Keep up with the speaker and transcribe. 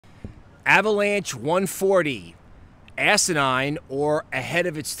Avalanche 140, asinine or ahead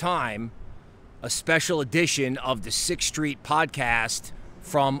of its time, a special edition of the 6th Street podcast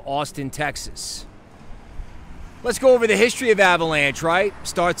from Austin, Texas. Let's go over the history of Avalanche, right?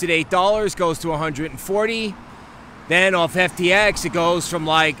 Starts at $8, goes to $140. Then off FTX, it goes from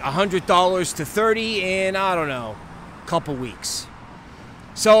like $100 to $30 in, I don't know, a couple weeks.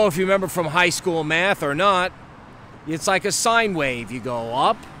 So if you remember from high school math or not, it's like a sine wave. You go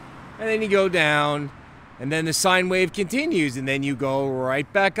up, and then you go down, and then the sine wave continues, and then you go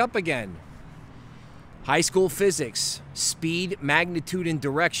right back up again. High school physics, speed, magnitude, and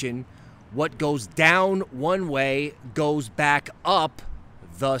direction. What goes down one way goes back up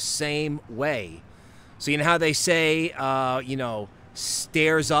the same way. So you know how they say,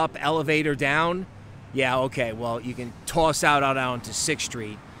 stairs up, elevator down? Yeah, okay, well, you can toss out onto 6th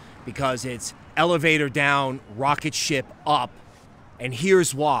Street because it's elevator down, rocket ship up, and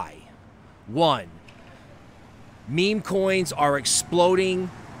here's why. One, meme coins are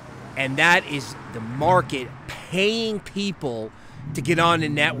exploding, and that is the market paying people to get on the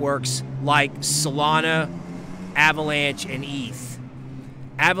networks like Solana, Avalanche, and ETH.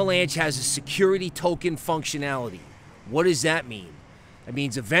 Avalanche has a security token functionality. What does that mean? It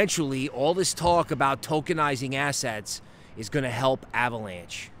means eventually all this talk about tokenizing assets is going to help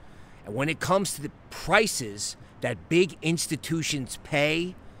Avalanche. And when it comes to the prices that big institutions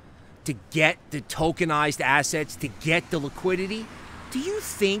pay to get the tokenized assets, to get the liquidity, do you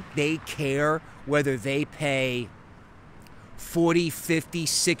think they care whether they pay $40, $50,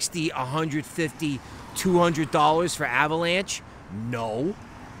 $60, $150, $200 for Avalanche? No.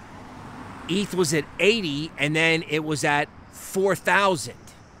 ETH was at 80, and then it was at 4,000.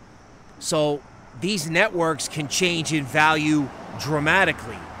 So these networks can change in value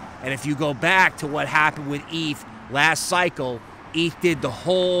dramatically. And if you go back to what happened with ETH last cycle, ETH did the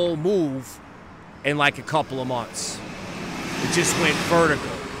whole move in like a couple of months. It just went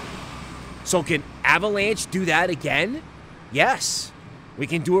vertical. So can Avalanche do that again? Yes. We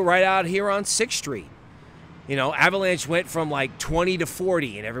can do it right out here on 6th Street. You know, Avalanche went from like 20 to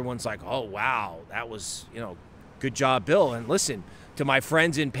 40, and everyone's like, oh, wow, that was, good job, Bill. And listen, to my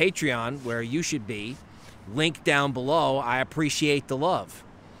friends in Patreon, where you should be, link down below, I appreciate the love.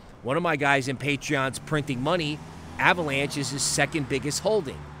 One of my guys in Patreon's printing money. Avalanche is his second biggest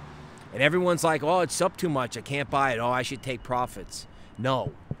holding. And everyone's like, oh, it's up too much. I can't buy it. Oh, I should take profits.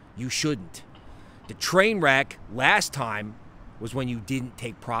 No, you shouldn't. The train wreck last time was when you didn't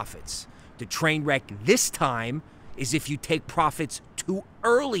take profits. The train wreck this time is if you take profits too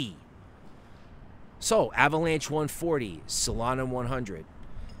early. So, Avalanche 140, Solana 100.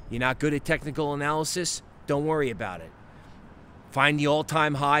 You're not good at technical analysis? Don't worry about it. Find the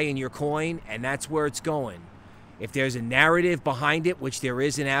all-time high in your coin, and that's where it's going. If there's a narrative behind it, which there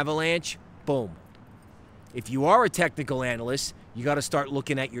is in Avalanche, boom. If you are a technical analyst, you got to start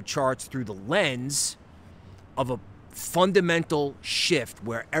looking at your charts through the lens of a fundamental shift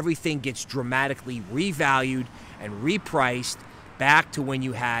where everything gets dramatically revalued and repriced back to when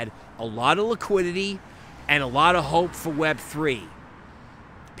you had a lot of liquidity and a lot of hope for Web3.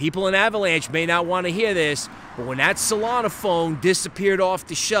 People in Avalanche may not want to hear this, but when that Solana phone disappeared off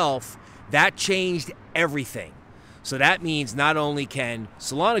the shelf, that changed everything. So that means not only can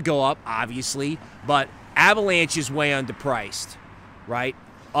Solana go up, obviously, but Avalanche is way underpriced, right?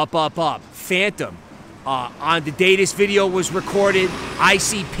 Up, up, up. Phantom. On the day this video was recorded,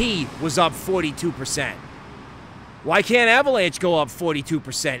 ICP was up 42%. Why can't Avalanche go up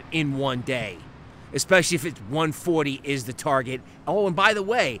 42% in one day? Especially if it's 140 is the target. Oh, and by the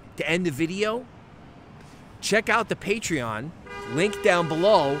way, to end the video, check out the Patreon, link down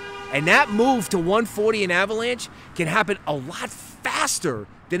below, and that move to 140 in Avalanche can happen a lot faster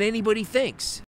than anybody thinks.